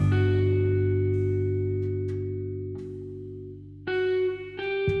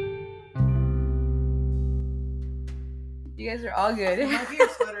guys are all good. My beard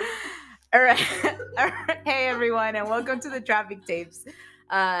sweater. All right. Hey, everyone, and welcome to the Traffic Tapes.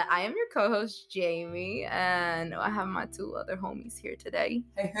 I am your co-host, Jamie, and I have my two other homies here today.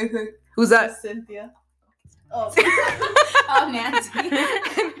 Hey. Who's that? Cynthia. Oh, Oh, Nancy.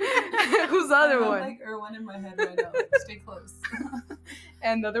 Who's the other I have, one? like Erwin in my head right now. Like, stay close.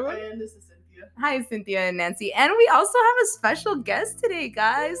 And the other one? And this is Cynthia. Hi, Cynthia and Nancy. And we also have a special guest today,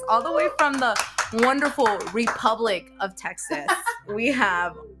 guys, all the way from the wonderful Republic of Texas. We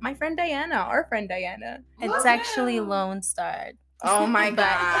have my friend Diana, our friend Diana. It's actually Lone Star. Oh my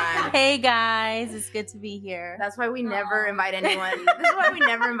God. Hey guys, it's good to be here. That's why we never invite anyone. This is why we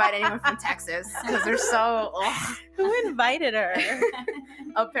never invite anyone from Texas, because they're so. Who invited her?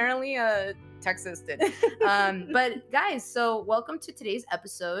 Apparently, Texas did. But guys, so welcome to today's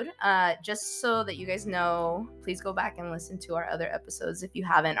episode. Just so that you guys know, please go back and listen to our other episodes if you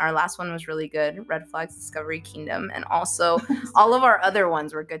haven't. Our last one was really good, Red Flags Discovery Kingdom, and also all of our other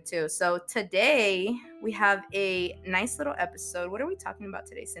ones were good too. So today we have a nice little episode. What are we talking about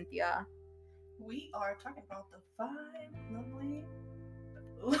today, Cynthia? We are talking about the 5 lovely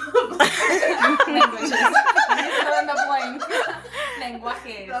Languages. Fill in the blank.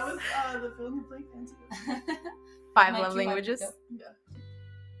 Lenguajes. That was the fill in the blank answer. 5 My love two languages. Yeah.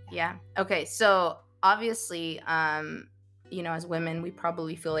 Yeah. Okay. So obviously, as women, we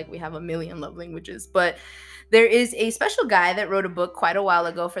probably feel like we have a million love languages, but there is a special guy that wrote a book quite a while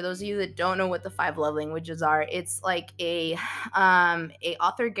ago. For those of you that don't know what the 5 love languages are, it's like a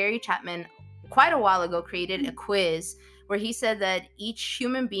author, Gary Chapman, quite a while ago created a quiz where he said that each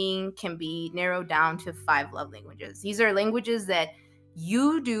human being can be narrowed down to 5 love languages. These are languages that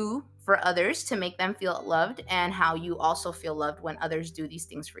you do for others to make them feel loved, and how you also feel loved when others do these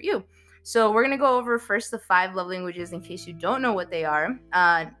things for you. So we're going to go over first the 5 love languages in case you don't know what they are.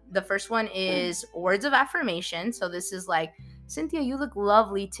 The first one is words of affirmation. So this is like, Cynthia, you look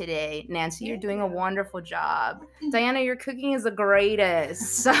lovely today. Nancy, you're doing a wonderful job. Diana, your cooking is the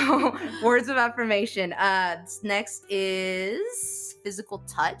greatest. So words of affirmation. Next is physical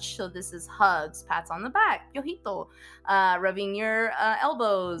touch. So this is hugs, pats on the back, piojito, rubbing your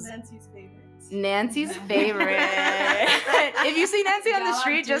elbows. Nancy's favorite. If you see Nancy on the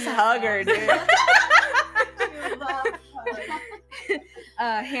street, just hug her, dude. She loves hugs.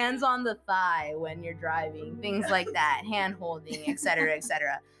 Hands on the thigh when you're driving, things like that, hand holding, etc.,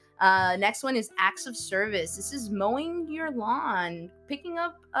 etc. Next one is acts of service. This is mowing your lawn, picking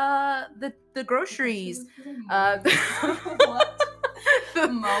up the groceries, What?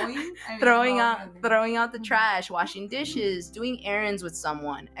 Mowing? throwing out the trash, washing dishes, doing errands with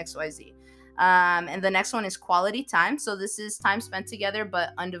someone, XYZ. And the next one is quality time. So this is time spent together,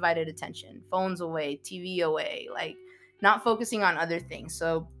 but undivided attention. Phones away, TV away, like not focusing on other things.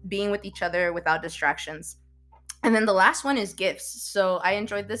 So being with each other without distractions. And then the last one is gifts. So I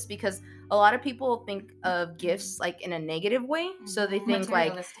enjoyed this because a lot of people think of gifts like in a negative way. So they think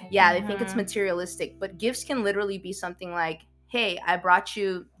like, they think it's materialistic. But gifts can literally be something like, hey, I brought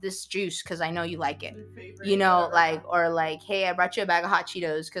you this juice because I know you like it. Favorite, Or like, hey, I brought you a bag of hot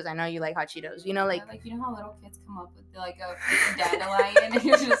Cheetos because I know you like hot Cheetos. You know how little kids come up with like a freaking dandelion, and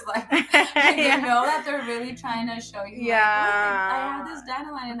you're just like you know that they're really trying to show you. Yeah. Like, I had this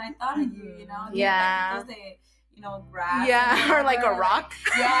dandelion and I thought of you. You know. Yeah. Because they, grass. Yeah, or like a rock.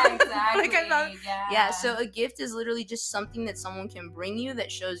 Yeah, exactly. Like I thought. Yeah. Yeah, so a gift is literally just something that someone can bring you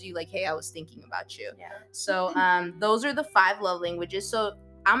that shows you like, hey, I was thinking about you. Yeah. So those are the 5 love languages. So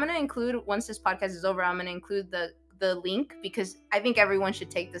I'm going to include, once this podcast is over, I'm going to include the link because I think everyone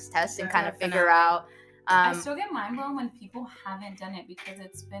should take this test and kind of figure out. I still get mind blown when people haven't done it because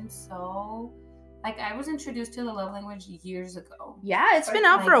it's been so... Like, I was introduced to the love language years ago. Yeah, it's been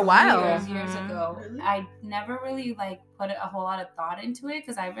out for a while. Years ago. Really? I never really, put a whole lot of thought into it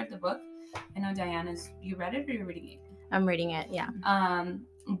because I read the book. I know Diana's... You read it or you're reading it? I'm reading it, yeah.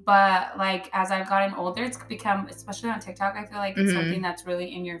 But, as I've gotten older, it's become, especially on TikTok, I feel like it's Mhm. something that's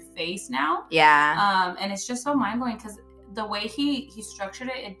really in your face now. Yeah. And it's just so mind-blowing because the way he structured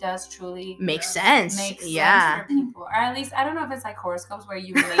it, it does truly Makes sense. Makes Yeah. sense for people. Or at least, I don't know if it's like horoscopes where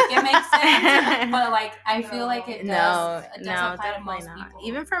you make it make sense, but I feel like it does, it does apply to most people.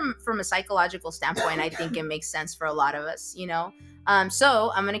 Even from a psychological standpoint, I think it makes sense for a lot of us,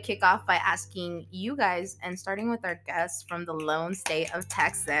 So I'm going to kick off by asking you guys, and starting with our guest from the lone state of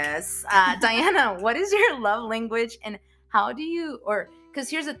Texas. Diana, what is your love language, and how do you, because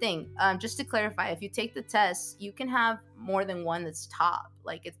here's the thing, just to clarify, if you take the test, you can have more than one that's top.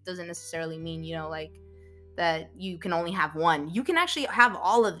 Like, it doesn't necessarily mean, that you can only have one. You can actually have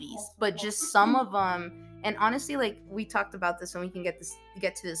all of these, but just some of them. And honestly, we talked about this, and we can get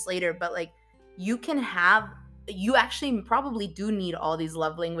to this later, but you can have you actually probably do need all these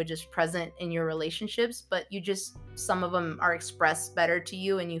love languages present in your relationships, but some of them are expressed better to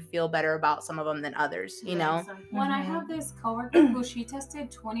you and you feel better about some of them than others, you know? Exactly. When I have this coworker who she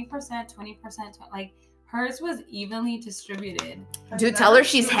tested 20%, like hers was evenly distributed. Dude, tell her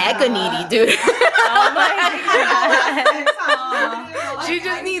she's hecka needy, dude. Oh my God. She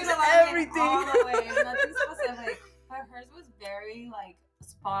just needs everything. All the way, nothing specific. But hers was very like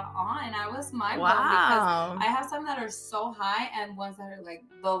spot on, and I was mind blown Wow. because I have some that are so high and ones that are like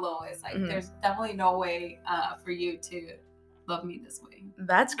the lowest. Like Mhm. there's definitely no way for you to love me this way.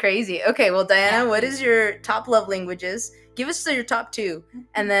 That's crazy. Okay, well, Diana, Yeah. what is your top love languages? Give us your top 2,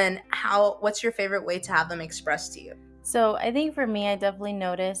 and then what's your favorite way to have them expressed to you? So I think for me, I definitely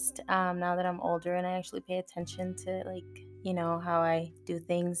noticed now that I'm older and I actually pay attention to like, you know, how I do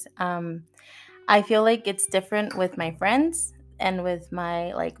things. I feel like it's different with my friends and with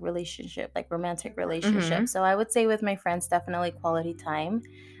my like relationship, like romantic relationship. Mhm. So I would say with my friends, definitely quality time.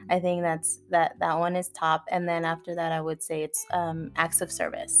 I think that one is top. And then after that, I would say it's acts of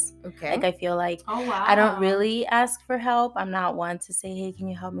service. Okay. Like I feel like Oh wow! I don't really ask for help. I'm not one to say, hey, can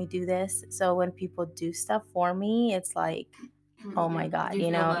you help me do this? So when people do stuff for me, it's like, oh my God, you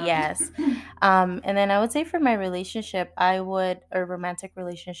feel know, loved. yes. And then I would say for my relationship, or romantic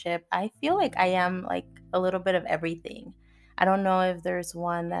relationship, I feel like I am like a little bit of everything. I don't know if there's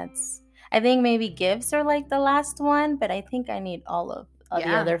one I think maybe gifts are like the last one, but I think I need all of the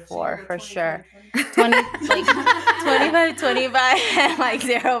Yeah. other 4 for 20, sure. 20. 20, like 25, like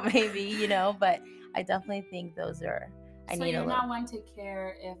 0 maybe, you know, but I definitely think those are, I So need a you're little. not one to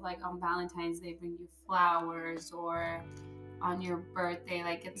care if like on Valentine's Day bring you flowers or on your birthday,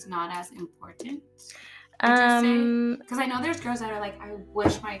 like it's not as important. Because I know there's girls that are like, I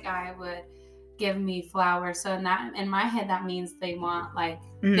wish my guy would give me flowers. So in my head that means they want like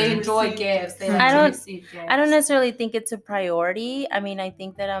Mhm. they enjoy Receive gifts. They gifts. like I to don't- receive gifts. I don't necessarily think it's a priority. I mean, I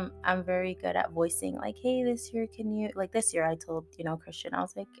think that I'm very good at voicing like, hey, this year this year I told, you know, Christian, I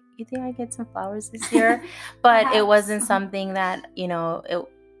was like, you think I get some flowers this year? But it Perhaps. wasn't something that, you know,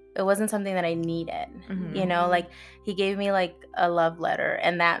 it wasn't something that I needed. Mhm. You know, like he gave me like a love letter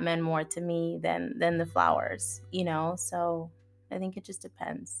and that meant more to me than the flowers, you know? So I think it just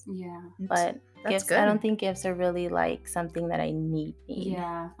depends. Yeah. But That's gifts, good. I don't think gifts are really like something that I need.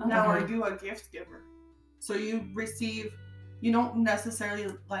 Yeah. Now, are Okay. you a gift giver? So you don't necessarily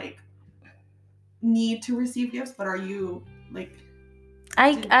like need to receive gifts, but are you like?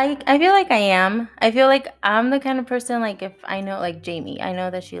 I feel like I am. I feel like I'm the kind of person, like if I know, like Jamie, I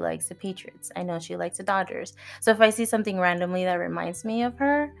know that she likes the Patriots. I know she likes the Dodgers. So if I see something randomly that reminds me of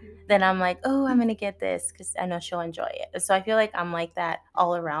her, then I'm like, oh, I'm going to get this because I know she'll enjoy it. So I feel like I'm like that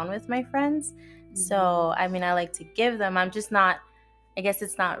all around with my friends. So, I mean, I like to give them. I'm just not, I guess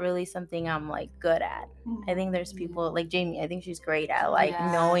it's not really something I'm like good at. I think there's people like Jamie, I think she's great at like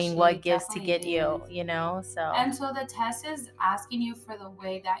Yeah, knowing she what gifts to definitely get you, is. you know? So. And so the test is asking you for the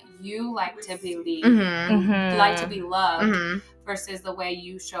way that you like to believe, Mhm. Mhm. like to be loved, Mhm. versus the way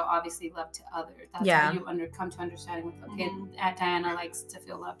you show obviously love to others. That's Yeah. how you come to understanding with okay, Diana likes to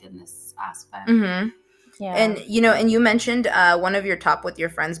feel loved in this aspect. Mhm. Yeah. And you mentioned one of your top with your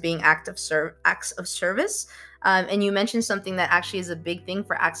friends being acts of service, and you mentioned something that actually is a big thing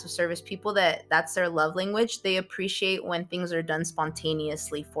for acts of service. People that's their love language. They appreciate when things are done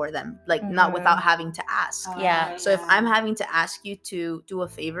spontaneously for them, like not Mhm. without having to ask. Yeah. So if I'm having to ask you to do a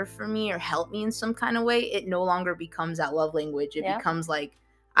favor for me or help me in some kind of way, it no longer becomes that love language. It Yeah. becomes like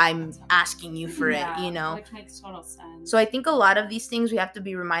I'm asking you for it, you know. Which makes total sense. So I think a lot of these things we have to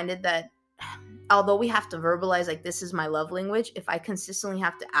be reminded that although we have to verbalize like this is my love language, if I consistently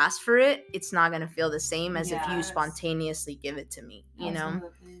have to ask for it, it's not going to feel the same as if you Yes. spontaneously give it to me, you know.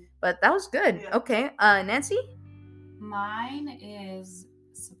 Absolutely. But that was good. Yeah. Okay. Nancy? Mine is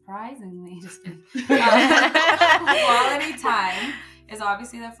surprisingly just kidding. Quality time is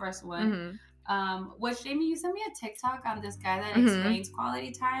obviously the first one. Mhm. Which Jamie, you sent me a TikTok on this guy that Mhm. explains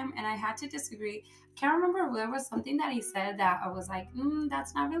quality time, and I had to disagree. Can't remember, there was something that he said that I was like,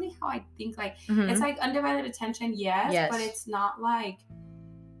 that's not really how I think. Like, Mhm. it's like undivided attention, yes, Yes. but it's not like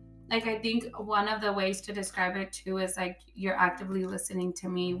I think one of the ways to describe it too is like you're actively listening to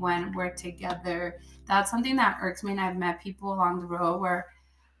me when we're together. That's something that irks me, and I've met people along the road where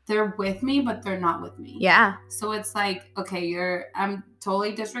they're with me, but they're not with me. Yeah. So it's like, okay, I'm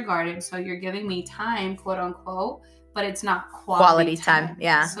totally disregarded. So you're giving me time, quote unquote, but it's not quality time.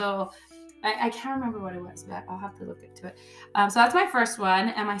 Yeah. So I can't remember what it was, but I'll have to look into it. So that's my first one.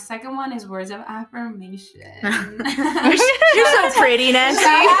 And my second one is words of affirmation. You're so pretty, Nancy.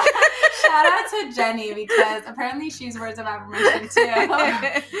 Shout out to Jenny, because apparently she's words of affirmation too.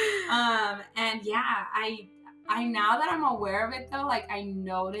 And yeah, now that I'm aware of it though, like I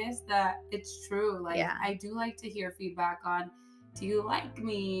notice that it's true. Like I do like to hear feedback on, do you like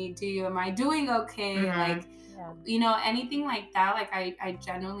me? Am I doing okay? Mhm. Like, you know, anything like that. Like I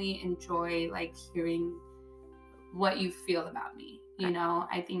genuinely enjoy like hearing what you feel about me. You know,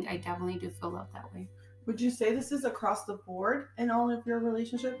 I think I definitely do feel love that way. Would you say this is across the board in all of your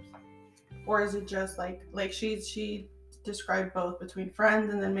relationships? Or is it just like she described both between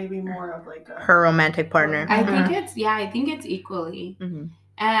friends and then maybe more of like her romantic partner? I think it's equally. Mm-hmm.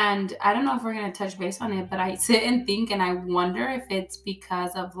 And I don't know if we're going to touch base on it, but I sit and think and I wonder if it's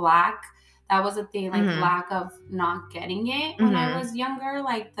because of lack. That was a thing, like lack of not getting it when I was younger,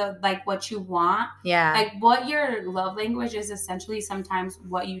 like what you want. Yeah. Like what your love language is essentially sometimes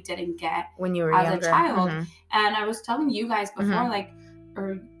what you didn't get when you were as younger. a child. And I was telling you guys before, like,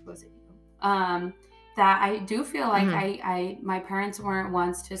 or was it you? That I do feel like my parents weren't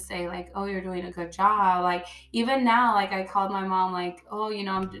ones to say like, oh, you're doing a good job. Like even now, like I called my mom like, oh, you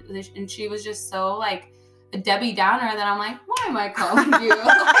know, and she was just so like a Debbie Downer that I'm like, why am I calling you?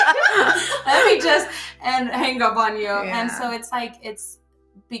 Let me just and hang up on you. Yeah. And so it's like, it's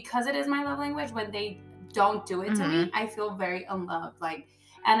because it is my love language. When they don't do it to me, I feel very unloved. Like,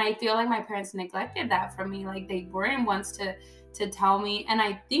 and I feel like my parents neglected that from me. Like they weren't ones to tell me. And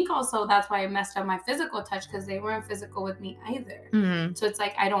I think also that's why I messed up my physical touch, because they weren't physical with me either. So it's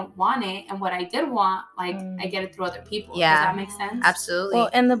like I don't want it, and what I did want, like I get it through other people. Does that make sense? Absolutely. Well,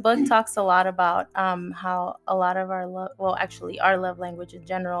 and the book talks a lot about how a lot of our our love language in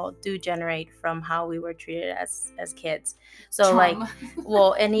general do generate from how we were treated as kids. So trauma. Like,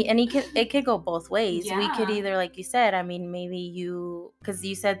 well, it could go both ways. We could either, like you said, I mean, maybe because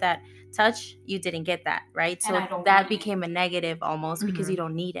you said that touch, you didn't get that, right? So that became a negative almost because you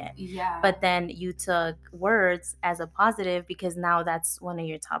don't need it. Yeah. But then you took words as a positive because now that's one of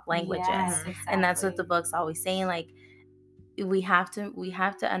your top languages. Yes, exactly. And that's what the book's always saying. Like, we have to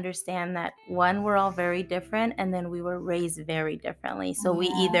understand that one, we're all very different, and then we were raised very differently. So we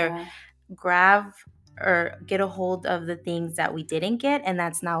either grab or get a hold of the things that we didn't get, and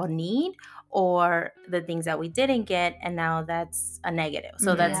that's now a need, or the things that we didn't get and now that's a negative.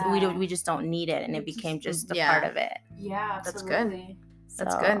 So that's we just don't need it, and it became just a part of it. Yeah, absolutely.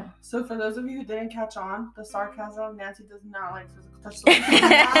 That's good. So, good. So for those of you who didn't catch on, the sarcasm, Nancy does not like physical touch.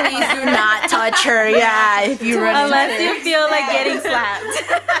 Please do not touch her. Yeah, if you run unless you feel like getting slapped.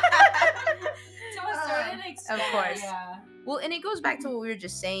 To a certain extent, of course. Yeah. Well, and it goes back to what we were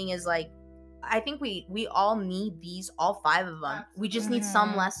just saying is like, I think we all need these, all 5 of them. We just need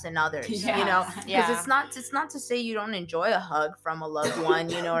some less than others, you know, because it's not to say you don't enjoy a hug from a loved one,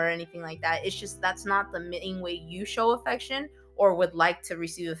 you know, or anything like that. It's just that's not the main way you show affection or would like to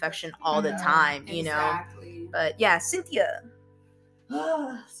receive affection all the time, you know. But yeah, Cynthia.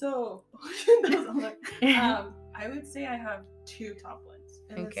 So I would say I have 2 top ones,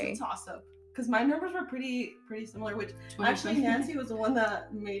 and it's a toss up. Because my numbers were pretty similar, which actually Nancy was the one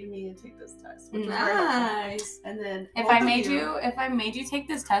that made me take this test. Which was nice. And then if I made you take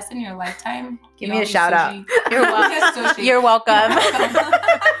this test in your lifetime, give me a shout out. You're welcome. You're welcome.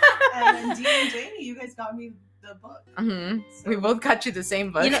 And then Dee and Jamie, you guys got me the book. So. We both got you the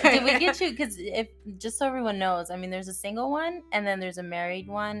same book. You know, did we get you? Because just so everyone knows, I mean, there's a single one, and then there's a married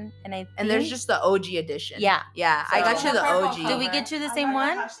one, and there's just the OG edition. Yeah. So I got you the OG. Did we get you the same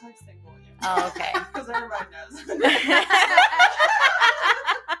one? Oh, okay. Because everybody knows. Mine,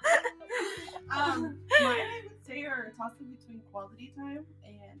 I would say, are tossing between quality time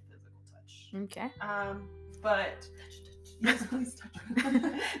and physical touch. Okay. But yes, please touch.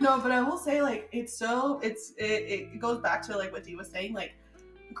 No, but I will say, like, it goes back to like what Dee was saying. Like,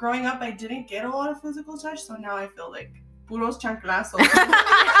 growing up, I didn't get a lot of physical touch, so now I feel like puros chanclazos.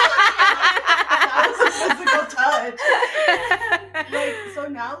 That was a physical touch. Like, so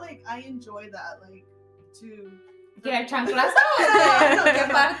now, like, I enjoy that, like, to... Yeah, chanclazo.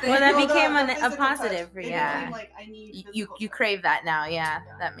 Well, that became a positive touch. for you. Yeah. Like, I need you crave that now. Yeah,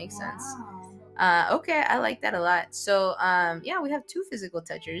 that makes sense. Okay, I like that a lot. So, we have 2 physical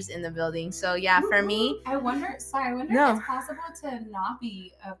touchers in the building. So, yeah, for me... I wonder if it's possible to not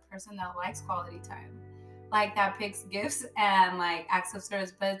be a person that likes quality time. Like, that picks gifts and, like, acts of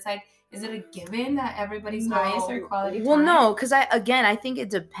service. But it's like, is it a given that everybody's highest or quality time? Well, no, because I think it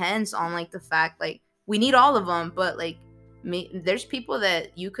depends on, like, the fact, like, we need all of them, but, like, there's people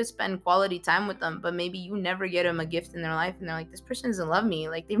that you could spend quality time with them, but maybe you never get them a gift in their life, and they're like, this person doesn't love me.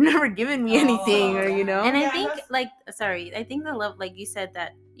 Like, they've never given me anything, or, you know? And I think, I think the love, like you said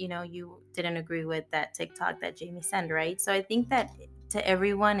that, you know, you didn't agree with that TikTok that Jamie sent, right? So I think that to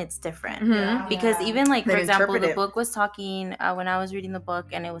everyone it's different. Mhm. Because even like, for They example, interpret the it. book was talking when I was reading the book,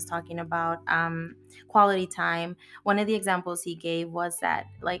 and it was talking about quality time. One of the examples he gave was that,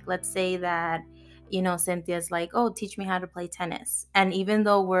 like, let's say that, you know, Cynthia's like, oh, teach me how to play tennis, and even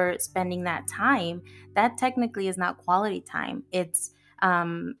though we're spending that time, that technically is not quality time. It's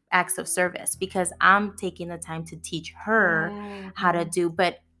acts of service, because I'm taking the time to teach her how to do.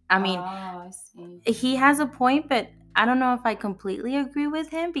 But I mean, I see. he has a point, but I don't know if I completely agree with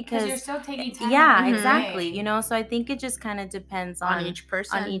him, Because because you're still taking time. yeah, Mhm. exactly. You know, so I think it just kind of depends on each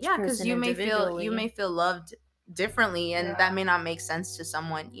person. Yeah, because you may feel loved differently, and that may not make sense to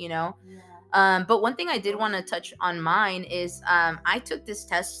someone, you know. But one thing I did want to touch on mine is I took this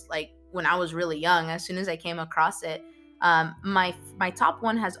test like when I was really young. As soon as I came across it, my top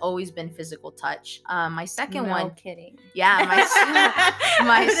one has always been physical touch. My second no one, kidding. yeah,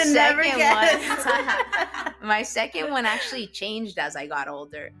 my never second guessed. one, my second one actually changed as I got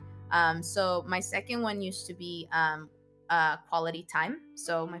older. So my second one used to be quality time.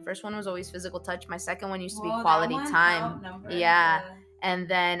 So my first one was always physical touch. My second one used to be quality time. Yeah. And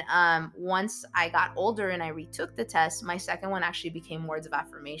then once I got older and I retook the test, my second one actually became words of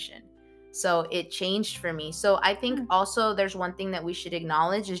affirmation. So it changed for me. So I think also there's one thing that we should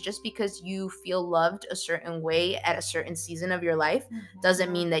acknowledge is just because you feel loved a certain way at a certain season of your life doesn't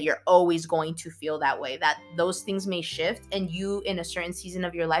mean that you're always going to feel that way. That those things may shift, and you in a certain season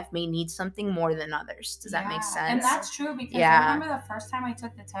of your life may need something more than others. Does that make sense? And that's true, because I remember the first time I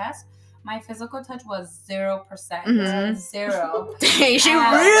took the test, my physical touch was 0%. Mhm. 0. She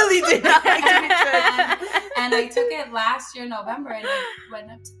really did not like and I took it last year, November, and it went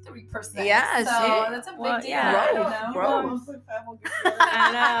up to 3%. Yeah, so see? that's a big Well, deal. yeah. You know? Growth.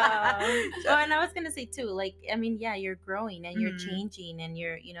 I know. Oh, and I was gonna say too, like, I mean, yeah, you're growing and you're Mhm. changing, and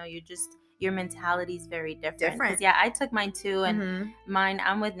you're, you know, you're just, your mentality is very different. Different. 'Cause, yeah, I took mine too, and Mhm. mine,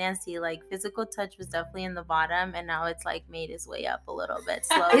 I'm with Nancy. Like, physical touch was definitely in the bottom, and now it's like made its way up a little bit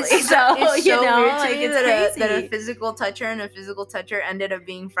slowly. It's so it's you so know, weird to like, me it's that a crazy. physical toucher and a physical toucher ended up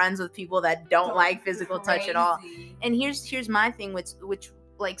being friends with people that don't like physical touch at all. Crazy. And here's my thing, which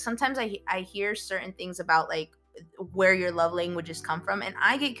like sometimes I hear certain things about like where your love languages come from, and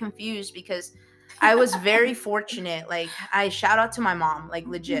I get confused because I was very fortunate. Like, I shout out to my mom, like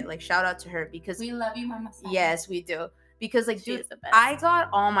legit, like shout out to her, because We love you, Mama. yes, we do. Because like, She dude, is the best. I got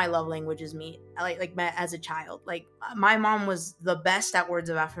all my love languages met as a child. Like, my mom was the best at words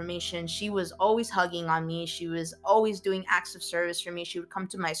of affirmation. She was always hugging on me. She was always doing acts of service for me. She would come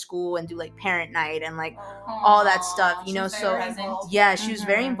to my school and do like parent night and like all that stuff, you know. So yeah, she was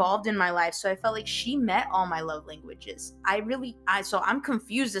very Mhm. involved in my life. So I felt like she met all my love languages. So I'm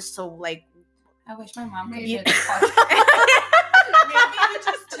confused as to like, I wish my mom could Yeah. hear this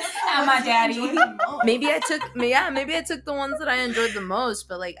And my daddy. maybe I took the ones that I enjoyed the most,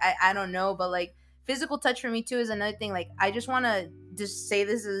 but like I don't know. But like, physical touch for me too is another thing. Like, I just want to just say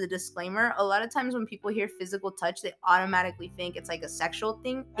this as a disclaimer. A lot of times when people hear physical touch, they automatically think it's like a sexual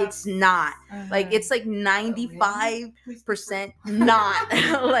thing. It's not. Like, it's like 95% not.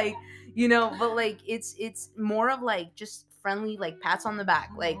 Like, you know, but like it's more of like just friendly, like pats on the back,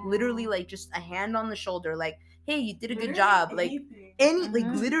 like literally like just a hand on the shoulder, like, hey, you did a good job, like any like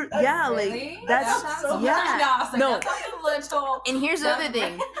Mhm. literally, That's yeah, Really? like that's That so sounds yeah. no, I was like, No. that's like a little. And here's the other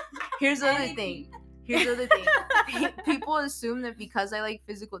thing. Here's the other thing. Here's the other thing. People assume that because I like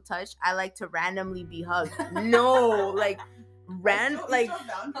physical touch, I like to randomly be hugged. No, like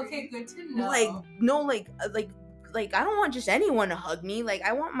Okay, good to know. like no, like I don't want just anyone to hug me. Like,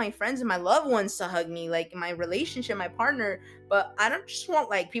 I want my friends and my loved ones to hug me, like my relationship, my partner. But I don't just want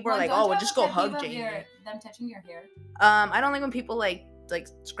like people are like, oh, well, just go hug Jamie. Them touching your hair. I don't like when people like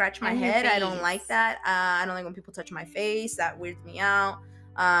scratch my And your head. I don't face. like that. I don't like when people touch my face. That weirds me out.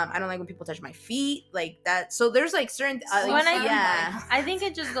 I don't like when people touch my feet like that. So there's like certain I think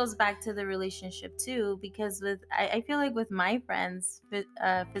it just goes back to the relationship too, because with I feel like with my friends,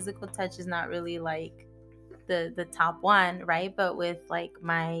 physical touch is not really like the top one, right? But with like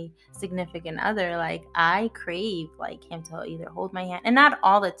my significant other, like I crave like him to either hold my hand, and not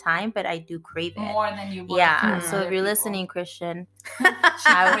all the time, but I do crave it More than you would. Yeah. for So other if you're people. listening, Christian,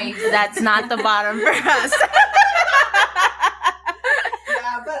 Crave it. that's not the bottom for us.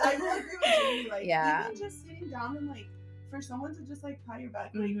 Yeah, but I will agree with Jamie. Like, Yeah. even just sitting down and like, for someone to just like pat your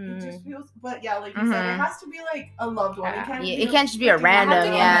back, like Mhm. it just feels. But yeah, like you said, it Mhm. has to be like a loved one. Yeah. It can't. Yeah, be it can't just be a freaking I have to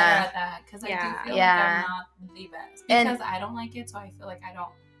random, get yeah. better at that because I Yeah. do feel Yeah. like I'm not the best And- because I don't like it, so I feel like I'm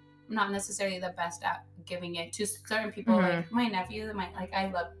not necessarily the best at giving it to certain people. Mhm. Like my nephew, I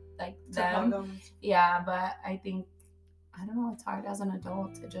love like to hug them. them. Yeah, but I think I don't know, it's hard as an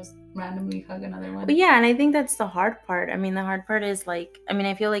adult to just randomly hug another one. But yeah, and I think that's the hard part. I mean, the hard part is like, I mean,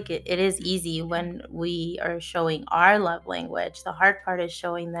 I feel like it is easy when we are showing our love language. The hard part is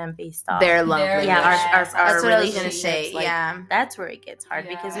showing them based off Their love language. Yeah, our That's what I was gonna relationships, say. like, yeah, that's where it gets hard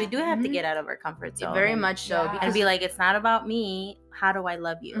because we do have to Mhm. get out of our comfort zone. very and, much so. Yeah. Because and be like, it's not about me. How do I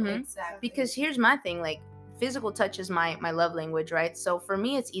love you? Mhm. Exactly. Because here's my thing, like physical touch is my love language, right? So for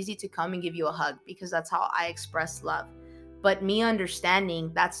me it's easy to come and give you a hug because that's how I express love. But me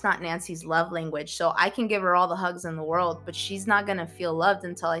understanding that's not Nancy's love language, so I can give her all the hugs in the world, but she's not gonna feel loved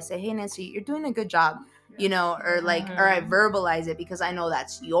until I say, hey Nancy, you're doing a good job, you know, or like, or I verbalize it because I know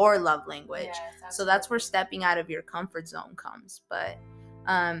that's your love language. Yes, So that's where stepping out of your comfort zone comes. But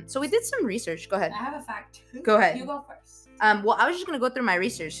so we did some research. Go ahead. I have a fact too. Go ahead. You go first. Well, I was just gonna go through my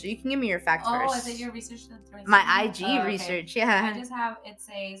research, so you can give me your fact first. Oh, is it your research? My IG okay. research, yeah. I just have, it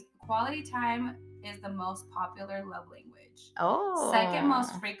says quality time is the most popular love language. Oh. Second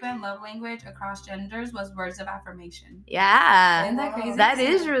most frequent love language across genders was words of affirmation. Yeah. Isn't that crazy? That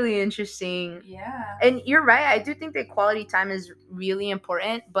is really interesting. Yeah. And you're right. I do think that quality time is really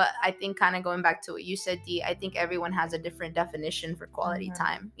important, but I think kind of going back to what you said, Dee, I think everyone has a different definition for quality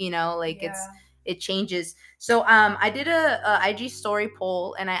time. You know, like it changes. So I did a IG story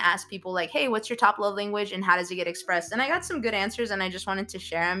poll and I asked people like, hey, what's your top love language and how does it get expressed? And I got some good answers and I just wanted to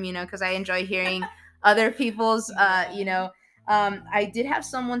share them, you know, because I enjoy hearing other people's, you know. I did have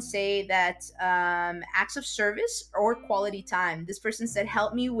someone say that acts of service or quality time. This person said,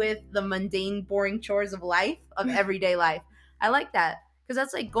 help me with the mundane, boring chores of life, of everyday life. I like that because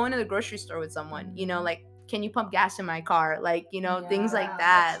that's like going to the grocery store with someone, you know, like, can you pump gas in my car? Like, you know, things like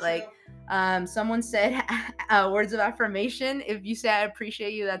that. Like, someone said words of affirmation. If you say I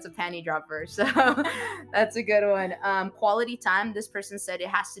appreciate you, that's a panty dropper. So that's a good one. Quality time. This person said it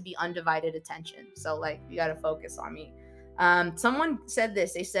has to be undivided attention. So like, you got to focus on me. Someone said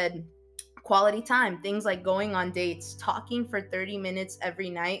this. They said quality time, things like going on dates, talking for 30 minutes every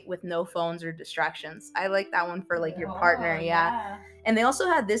night with no phones or distractions. I like that one for like your partner. Yeah. And they also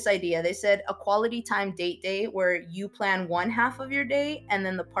had this idea. They said a quality time date day where you plan one half of your day and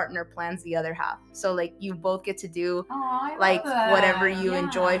then the partner plans the other half. So like you both get to do like whatever you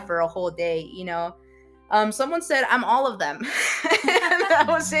enjoy for a whole day, you know. Someone said I'm all of them. That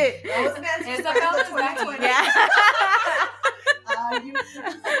was it. That was Nancy. Isabella's back. Yeah.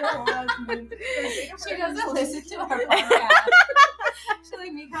 She doesn't listen to our podcast. She's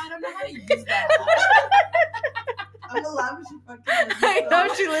like, Mika, I don't know how to use that. I'm allowed to fucking I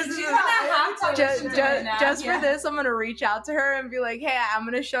know she listens She's to gonna have to just for this. I'm gonna reach out to her and be like, hey, I'm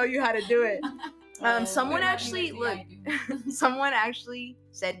gonna show you how to do it. Someone actually someone actually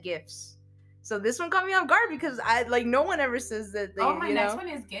said gifts. So this one caught me off guard because I like no one ever says that they, my next one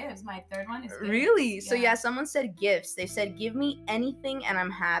is gifts. My third one is gifts. Really? So yeah, someone said gifts. They said give me anything and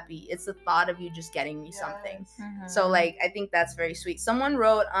I'm happy. It's the thought of you just getting me something. Mhm. So like I think that's very sweet. Someone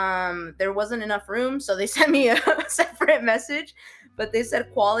wrote there wasn't enough room, so they sent me a separate message, but they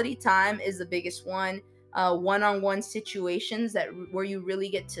said quality time is the biggest one. One-on-one situations where you really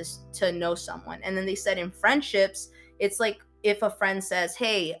get to know someone. And then they said in friendships, it's like if a friend says,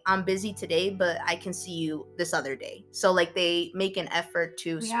 hey, I'm busy today, but I can see you this other day. So like they make an effort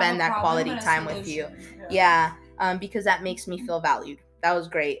to spend that quality time with you. Yeah. Because that makes me feel valued. That was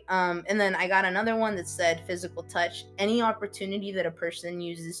great. And then I got another one that said physical touch, any opportunity that a person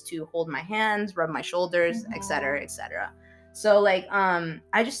uses to hold my hands, rub my shoulders, etc., etc. So like,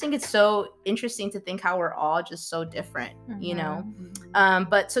 I just think it's so interesting to think how we're all just so different, you know?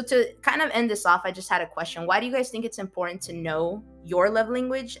 But so to kind of end this off, I just had a question. Why do you guys think it's important to know your love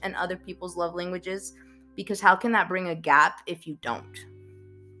language and other people's love languages? Because how can that bring a gap if you don't?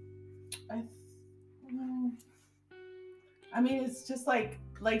 I mean, it's just like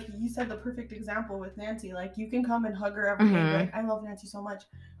you said, the perfect example with Nancy. Like you can come and hug her every day. Like, I love Nancy so much.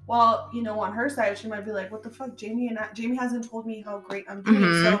 Well, you know, on her side, she might be like, what the fuck, Jamie hasn't told me how great I'm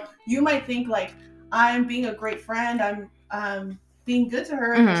doing. So you might think like, I'm being a great friend. I'm being good to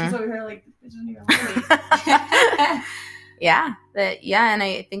her. And she's over here like, this isn't even me. Yeah. And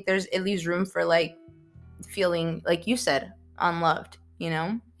I think it leaves room for like feeling, like you said, unloved, you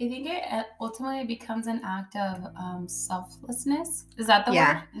know? I think it ultimately becomes an act of selflessness. Is that the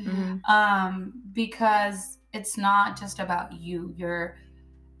word? Because it's not just about you.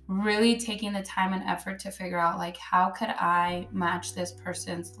 really taking the time and effort to figure out like how could I match this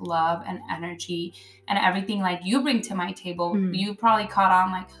person's love and energy and everything like you bring to my table. You probably caught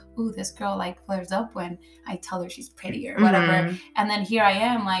on like, ooh, this girl like flares up when I tell her she's pretty or whatever. And then here I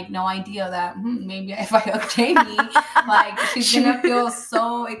am, like, no idea that maybe if I hug Jamie, like she's gonna feel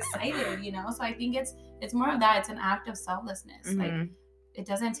so excited, you know? So I think it's more of that. It's an act of selflessness. Like it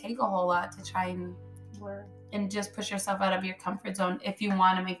doesn't take a whole lot to try and work and just push yourself out of your comfort zone if you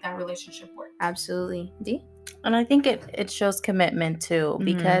want to make that relationship work. Absolutely. D? And I think it shows commitment too,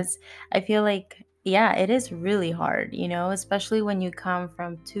 because I feel like, yeah, it is really hard, you know, especially when you come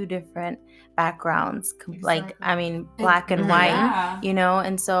from two different backgrounds, like, I mean, black and white, you know,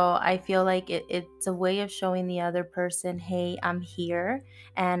 and so I feel like it's a way of showing the other person, hey, I'm here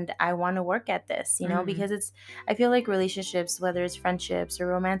and I want to work at this, you know, because I feel like relationships, whether it's friendships or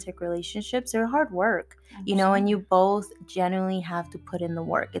romantic relationships, are hard work, you know, and you both genuinely have to put in the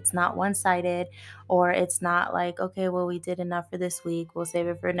work. It's not one-sided, or it's not like, okay, well, we did enough for this week, we'll save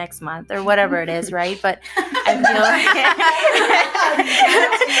it for next month or whatever it is, right? But I feel like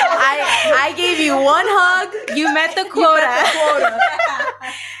I gave you one hug, you met the quota.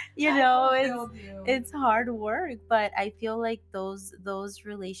 You know, it's hard work, but I feel like those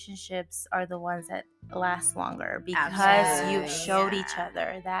relationships are the ones that last longer, because you showed each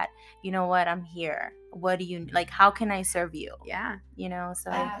other that, you know what, I'm here. What do you like? How can I serve you? Yeah, you know.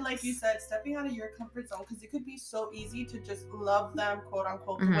 So like you said, stepping out of your comfort zone, because it could be so easy to just love them, quote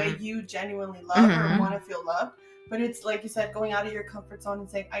unquote, the way you genuinely love or want to feel loved. But it's like you said, going out of your comfort zone and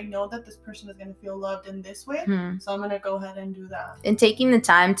saying, I know that this person is going to feel loved in this way, so I'm going to go ahead and do that. And taking the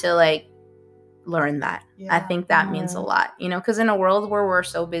time to like learn that. I think that means a lot, you know, because in a world where we're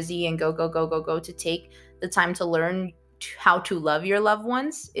so busy and go, to take the time to learn how to love your loved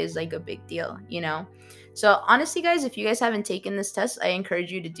ones is like a big deal, you know. So honestly, guys, if you guys haven't taken this test, I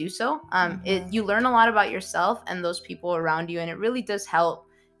encourage you to do so. You learn a lot about yourself and those people around you, and it really does help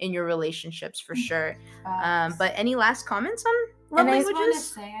in your relationships for sure. But any last comments on love languages? I just want to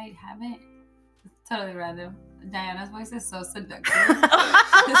say I haven't. Totally random. Diana's voice is so seductive.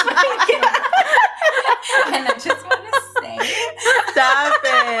 And I just want to say, stop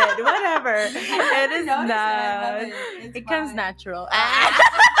it. Whatever. It is not. It comes natural.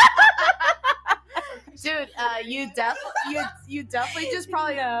 Dude, you definitely just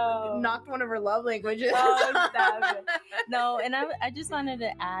probably knocked one of her love languages. Oh, stop it. No, and I just wanted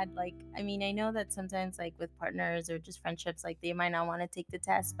to add, like, I mean, I know that sometimes, like, with partners or just friendships, like, they might not want to take the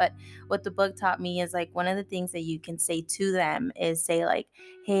test, but what the book taught me is, like, one of the things that you can say to them is say, like,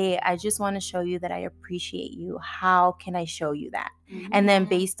 hey, I just want to show you that I appreciate you. How can I show you that? And then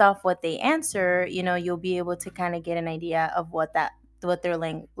based off what they answer, you know, you'll be able to kind of get an idea of what their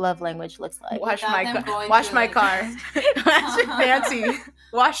love language looks like. Wash my car. Fancy.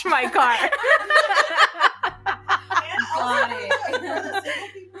 Wash my car. Got it. For the single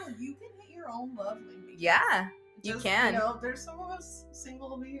people, you can hit your own love language. Yeah, you can. You know, there's some of us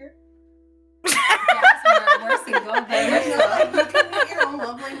single over here. We're single. You can hit your own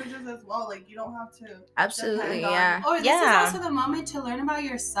love languages as well. Like, you don't have to. Absolutely, yeah. Or this is also the moment to learn about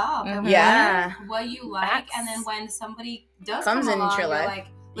yourself. And what you like. And then when somebody does comes come along, into your life, like,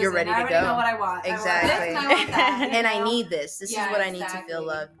 you're ready to go. I already know what I want. Exactly. I want that, and I need this. This is what I need to feel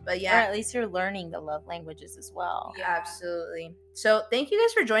loved. But or at least you're learning the love languages as well. Yeah, absolutely. So thank you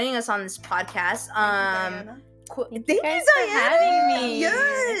guys for joining us on this podcast. Thank you, Diana, for having me.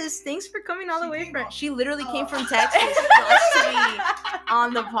 Yes, thanks for coming all the way from. She literally came from Texas just to be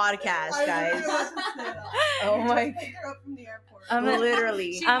on the podcast, guys. Oh my! Pick her up from the airport.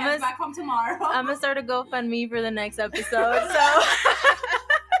 Literally. She heads back home tomorrow. I'm gonna start a GoFundMe for the next episode.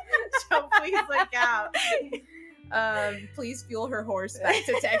 So please look out. Please fuel her horse back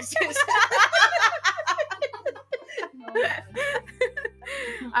to Texas.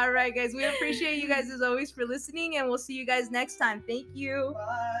 All right, guys. We appreciate you guys as always for listening, and we'll see you guys next time. Thank you.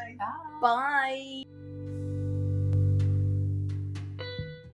 Bye. Bye.